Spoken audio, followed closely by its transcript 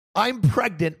I'm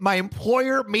pregnant. My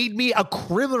employer made me a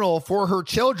criminal for her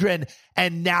children,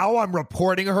 and now I'm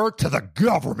reporting her to the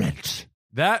government.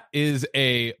 That is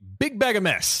a big bag of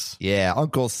mess. Yeah,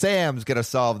 Uncle Sam's going to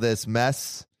solve this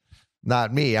mess.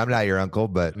 Not me. I'm not your uncle,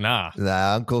 but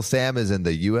Uncle Sam is in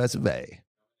the US of A.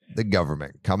 The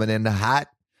government coming in hot,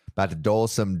 about to dole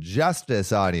some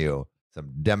justice on you.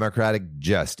 Some democratic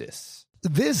justice.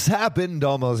 This happened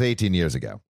almost 18 years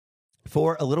ago.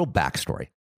 For a little backstory,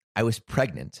 I was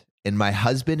pregnant and my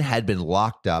husband had been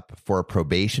locked up for a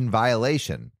probation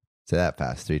violation. Say that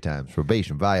fast 3 times.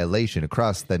 Probation violation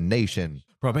across the nation.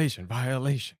 Probation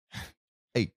violation.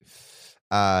 Hey,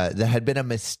 there had been a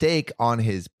mistake on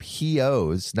his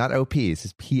POs, not OPs,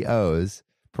 his POs,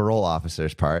 parole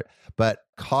officer's part, but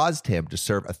caused him to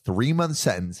serve a 3-month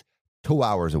sentence 2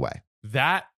 hours away.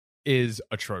 That is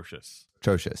atrocious.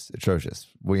 Atrocious.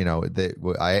 Well, you know,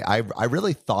 I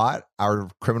really thought our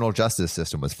criminal justice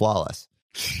system was flawless.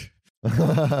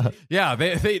 Yeah,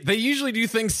 they usually do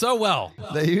things so well.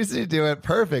 They usually do it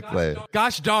perfectly.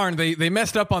 Gosh darn, they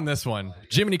messed up on this one.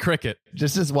 Jiminy Cricket.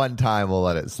 Just this one time, we'll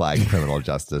let it slide. Criminal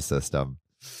justice system.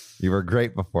 You were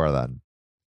great before then.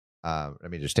 Let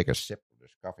me just take a sip of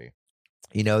this coffee.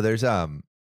 You know, there's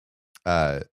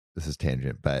this is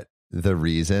tangent, but the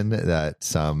reason that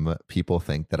some people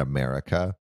think that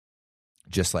America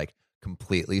just like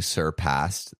completely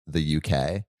surpassed the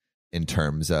UK in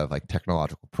terms of like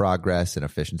technological progress and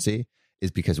efficiency is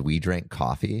because we drank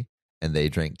coffee and they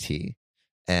drank tea,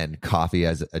 and coffee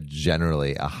has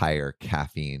generally a higher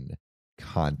caffeine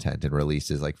content and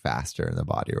releases like faster in the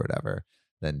body or whatever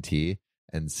than tea.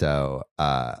 And so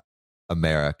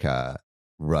America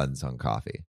runs on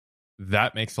coffee.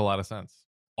 That makes a lot of sense.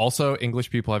 Also,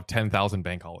 English people have 10,000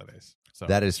 bank holidays. So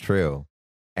that is true.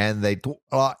 And they talk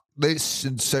like this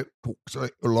and so talk so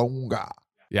longer.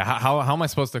 Yeah, how am I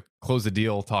supposed to close a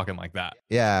deal talking like that?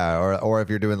 Yeah, or if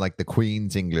you're doing like the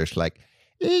Queen's English, like,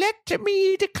 let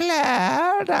me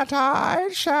declare that I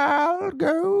shall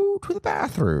go to the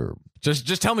bathroom.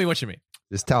 Just tell me what you mean.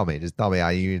 Just tell me. You need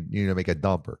to make a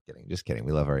dumper. Just kidding.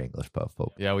 We love our English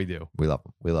folk. Yeah, we do. We love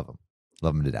them.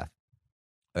 Love them to death.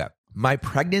 Okay. My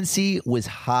pregnancy was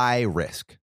high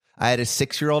risk. I had a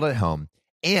 6-year-old at home,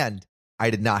 and I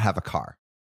did not have a car.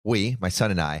 We, my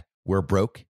son and I, were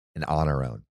broke and on our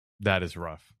own. That is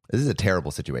rough. This is a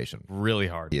terrible situation. Really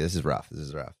hard. Yeah, this is rough.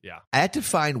 Yeah. I had to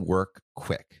find work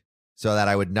quick so that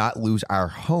I would not lose our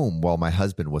home while my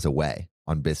husband was away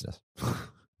on business.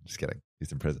 Just kidding.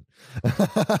 He's in prison.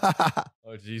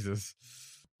 Oh, Jesus.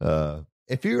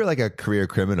 If you were like a career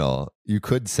criminal, you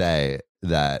could say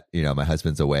that, you know, my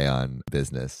husband's away on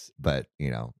business, but,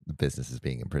 you know, the business is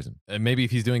being in prison. And maybe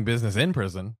if he's doing business in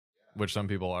prison, which some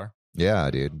people are. Yeah,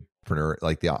 dude.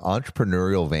 Like the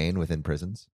entrepreneurial vein within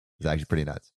prisons is actually pretty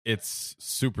nuts. It's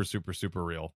super, super, super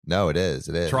real. No, it is.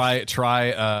 It is. Try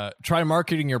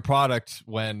marketing your product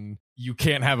when you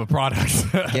can't have a product.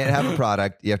 Can't have a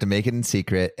product. You have to make it in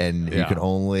secret, and you can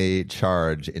only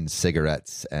charge in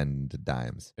cigarettes and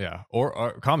dimes. Yeah,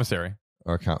 or commissary.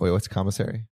 Wait, what's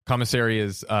commissary? Commissary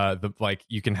is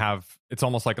you can have, it's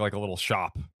almost like a little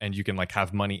shop, and you can like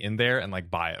have money in there and like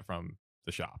buy it from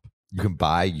the shop. You can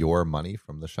buy your money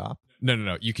from the shop?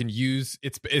 No. You can use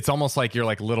it's almost like your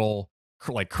like little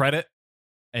like credit,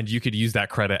 and you could use that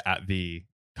credit at the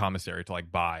commissary to like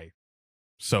buy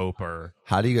soap or.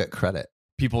 How do you get credit?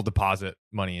 People deposit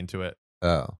money into it.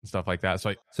 Oh, and stuff like that.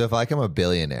 So if like I'm a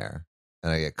billionaire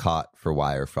and I get caught for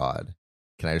wire fraud,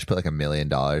 can I just put like $1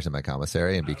 million in my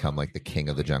commissary and become like the king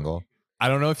of the jungle? I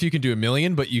don't know if you can do $1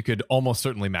 million, but you could almost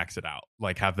certainly max it out,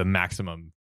 like have the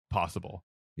maximum possible.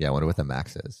 Yeah, I wonder what the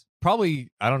max is. Probably,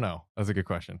 I don't know. That's a good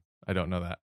question. I don't know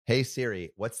that. Hey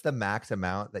Siri, what's the max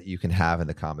amount that you can have in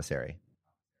the commissary?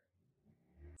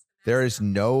 There is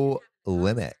no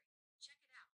limit.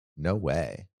 No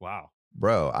way. Wow.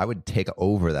 Bro, I would take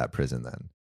over that prison then.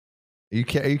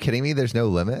 Are you kidding me? There's no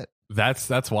limit?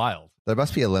 That's wild. There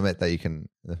must be a limit that you can.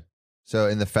 So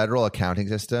in the federal accounting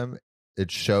system,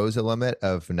 it shows a limit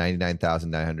of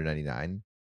 99,999.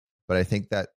 But I think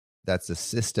that's a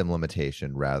system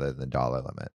limitation rather than dollar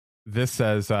limit. This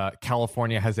says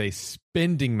California has a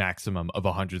spending maximum of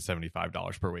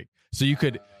 $175 per week. So you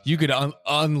could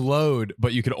unload,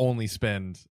 but you could only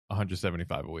spend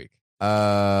 $175 a week. Okay,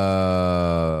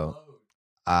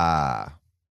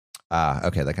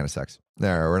 that kind of sucks. No,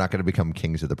 we're not going to become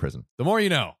kings of the prison. The more you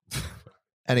know.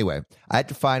 Anyway, I had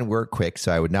to find work quick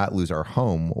so I would not lose our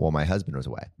home while my husband was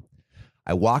away.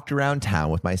 I walked around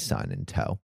town with my son in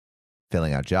tow,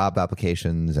 filling out job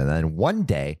applications, and then one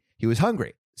day he was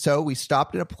hungry. So we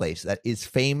stopped at a place that is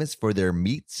famous for their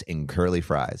meats and curly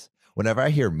fries. Whenever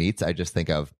I hear meats, I just think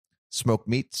of Smoke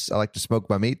meats. I like to smoke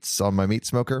my meats on my meat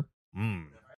smoker.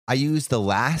 I used the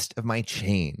last of my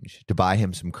change to buy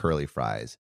him some curly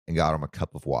fries and got him a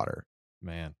cup of water.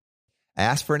 Man. I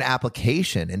asked for an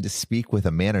application and to speak with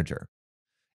a manager.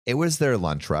 It was their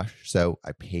lunch rush, so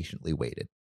I patiently waited.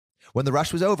 When the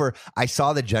rush was over, I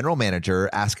saw the general manager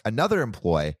ask another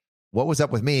employee what was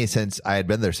up with me since I had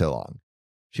been there so long.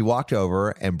 She walked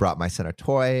over and brought my son a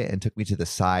toy and took me to the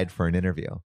side for an interview.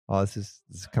 Oh, this is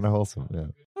kind of wholesome. Yeah.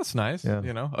 That's nice. Yeah.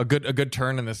 You know, a good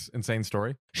turn in this insane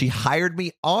story. She hired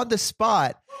me on the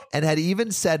spot and had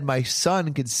even said my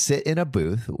son could sit in a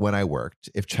booth when I worked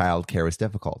if childcare was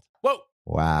difficult. Whoa.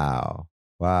 Wow.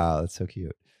 That's so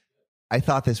cute. I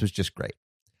thought this was just great.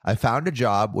 I found a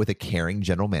job with a caring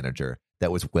general manager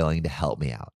that was willing to help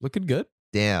me out. Looking good.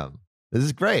 Damn. This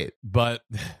is great. But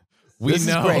we This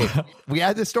know. is great. We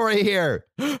had the story here.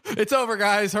 It's over,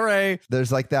 guys. Hooray.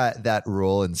 There's like that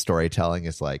rule in storytelling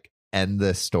is like end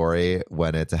the story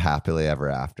when it's a happily ever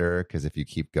after, because if you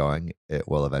keep going, it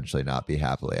will eventually not be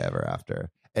happily ever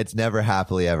after. It's never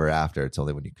happily ever after. It's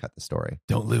only when you cut the story.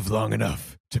 Don't live long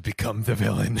enough to become the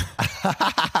villain.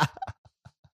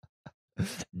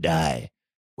 Die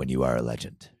when you are a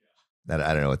legend. I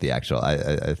don't know what the actual,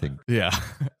 I think. Yeah.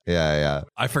 Yeah.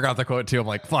 I forgot the quote too. I'm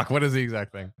like, fuck, what is the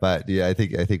exact thing? But yeah, I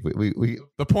think we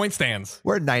The point stands.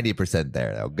 we're 90%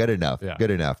 there though. Good enough. Yeah.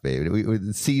 Good enough, baby.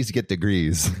 The C's get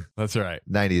degrees. That's right.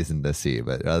 90 isn't the C,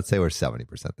 but let's say we're 70%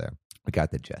 there. We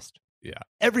got the gist. Yeah.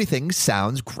 Everything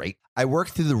sounds great. I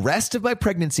worked through the rest of my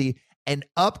pregnancy and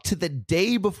up to the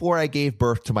day before I gave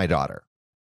birth to my daughter.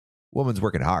 Woman's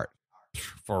working hard.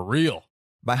 For real.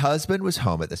 My husband was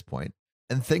home at this point,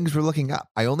 and things were looking up.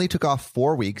 I only took off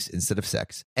 4 weeks instead of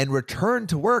 6 and returned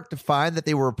to work to find that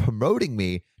they were promoting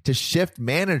me to shift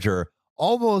manager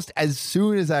almost as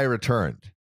soon as I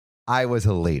returned. I was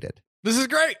elated. This is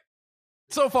great.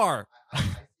 So far.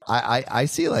 I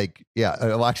see like, yeah,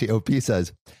 well, actually OP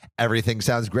says, everything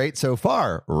sounds great so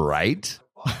far, right?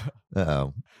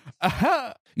 Uh-oh.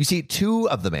 You see, 2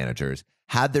 of the managers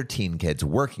had their teen kids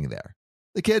working there.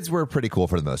 The kids were pretty cool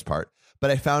for the most part,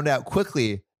 but I found out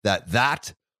quickly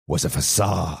that was a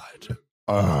facade.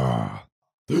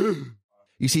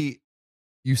 You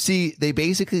see, they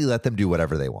basically let them do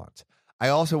whatever they want. I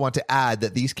also want to add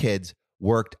that these kids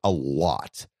worked a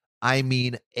lot. I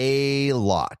mean, a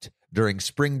lot. During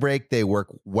spring break, they work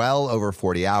well over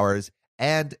 40 hours,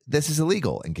 and this is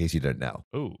illegal in case you didn't know.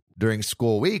 Ooh. During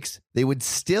school weeks, they would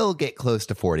still get close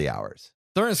to 40 hours.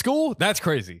 During school? That's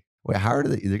crazy. Wait, how are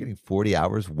they? They're getting 40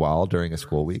 hours while during a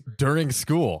school week? During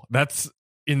school. That's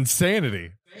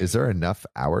insanity. Is there enough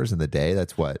hours in the day?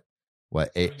 That's what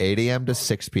 8 a.m. to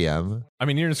 6 p.m.? I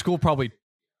mean, you're in school probably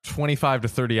 25 to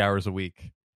 30 hours a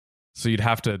week. So you'd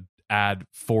have to add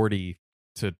 40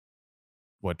 to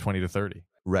 20 to 30.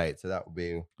 Right. So that would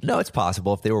be... No, it's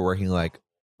possible if they were working like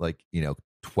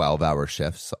 12-hour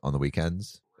shifts on the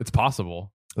weekends. It's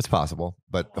possible. It's possible,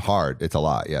 but hard. It's a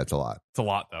lot. Yeah, it's a lot. It's a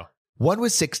lot, though. One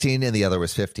was 16 and the other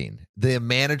was 15. The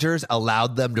managers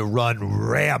allowed them to run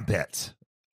rampant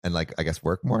and I guess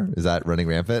work more. Is that running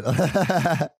rampant?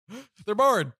 They're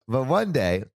bored. But one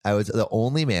day I was the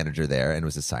only manager there and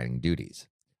was assigning duties.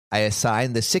 I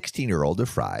assigned the 16-year-old to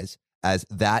fries, as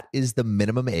that is the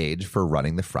minimum age for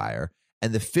running the fryer,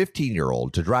 and the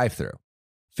 15-year-old to drive through.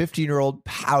 15-year-old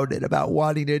pouted about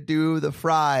wanting to do the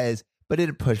fries, but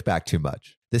didn't push back too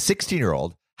much. The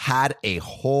 16-year-old had a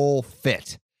whole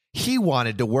fit. He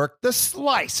wanted to work the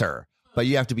slicer, but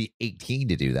you have to be 18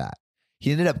 to do that.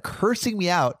 He ended up cursing me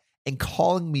out and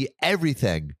calling me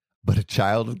everything but a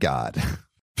child of God.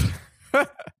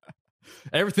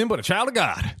 Everything but a child of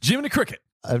God. Jiminy Cricket.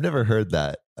 I've never heard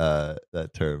that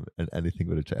term, and anything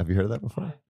but a child. Have you heard that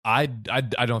before? I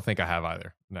don't think I have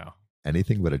either. No.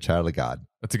 Anything but a child of God.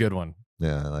 That's a good one.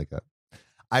 Yeah, I like that.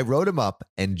 I wrote him up,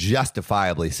 and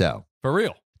justifiably so. For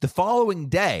real. The following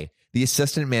day, the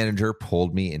assistant manager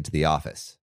pulled me into the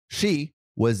office. She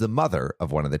was the mother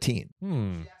of one of the teens.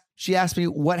 She asked me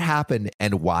what happened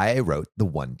and why I wrote the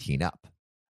one teen up.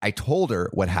 I told her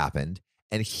what happened,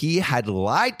 and he had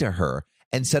lied to her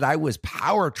and said I was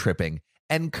power tripping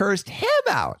and cursed him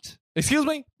out. Excuse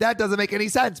me? That doesn't make any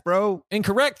sense, bro.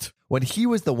 Incorrect. When he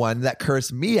was the one that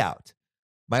cursed me out.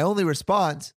 My only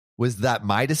response was that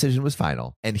my decision was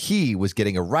final, and he was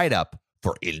getting a write-up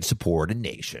for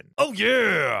insubordination. Oh,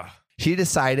 yeah. She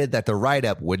decided that the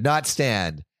write-up would not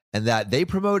stand and that they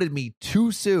promoted me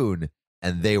too soon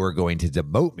and they were going to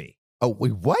demote me. Oh,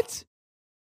 wait, what?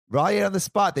 Right on the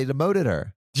spot, they demoted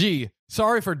her. Gee,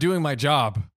 sorry for doing my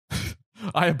job.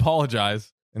 I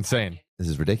apologize. Insane. This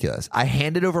is ridiculous. I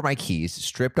handed over my keys,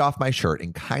 stripped off my shirt,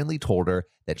 and kindly told her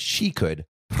that she could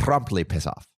promptly piss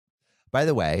off. By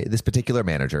the way, this particular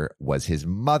manager was his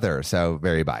mother, so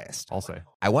very biased. I'll say.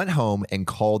 I went home and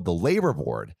called the labor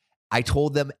board. I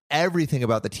told them everything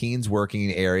about the teens working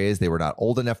in areas they were not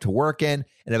old enough to work in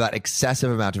and about excessive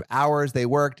amount of hours they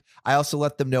worked. I also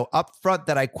let them know up front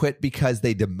that I quit because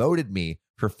they demoted me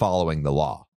for following the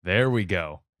law. There we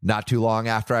go. Not too long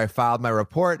after I filed my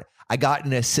report, I got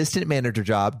an assistant manager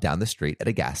job down the street at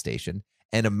a gas station,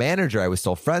 and a manager I was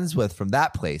still friends with from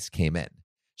that place came in.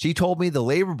 She told me the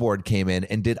labor board came in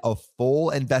and did a full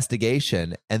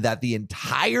investigation and that the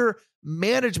entire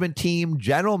management team,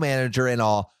 general manager and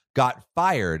all, got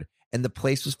fired, and the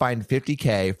place was fined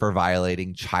 $50,000 for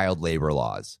violating child labor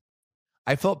laws.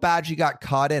 I felt bad she got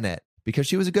caught in it because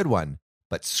she was a good one,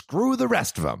 but screw the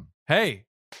rest of them. Hey,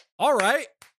 all right.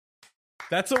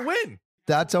 That's a win.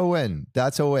 That's a win.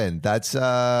 That's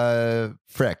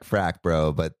frack,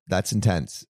 bro, but that's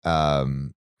intense.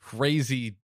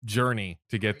 Crazy journey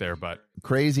to get there, but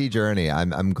crazy journey.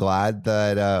 I'm glad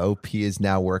that OP is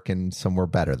now working somewhere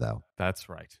better, though. That's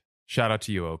right. Shout out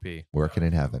to you, OP. Working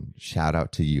in heaven. Shout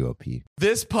out to you, OP.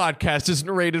 This podcast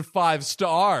isn't rated 5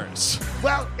 stars.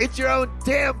 Well, it's your own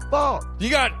damn fault. You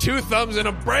got 2 thumbs and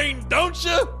a brain, don't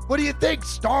you? What do you think?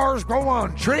 Stars grow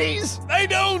on trees? They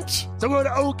don't. So go to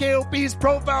OKOP's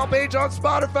profile page on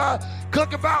Spotify,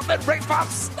 click about, then rate 5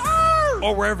 stars.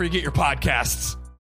 Or wherever you get your podcasts.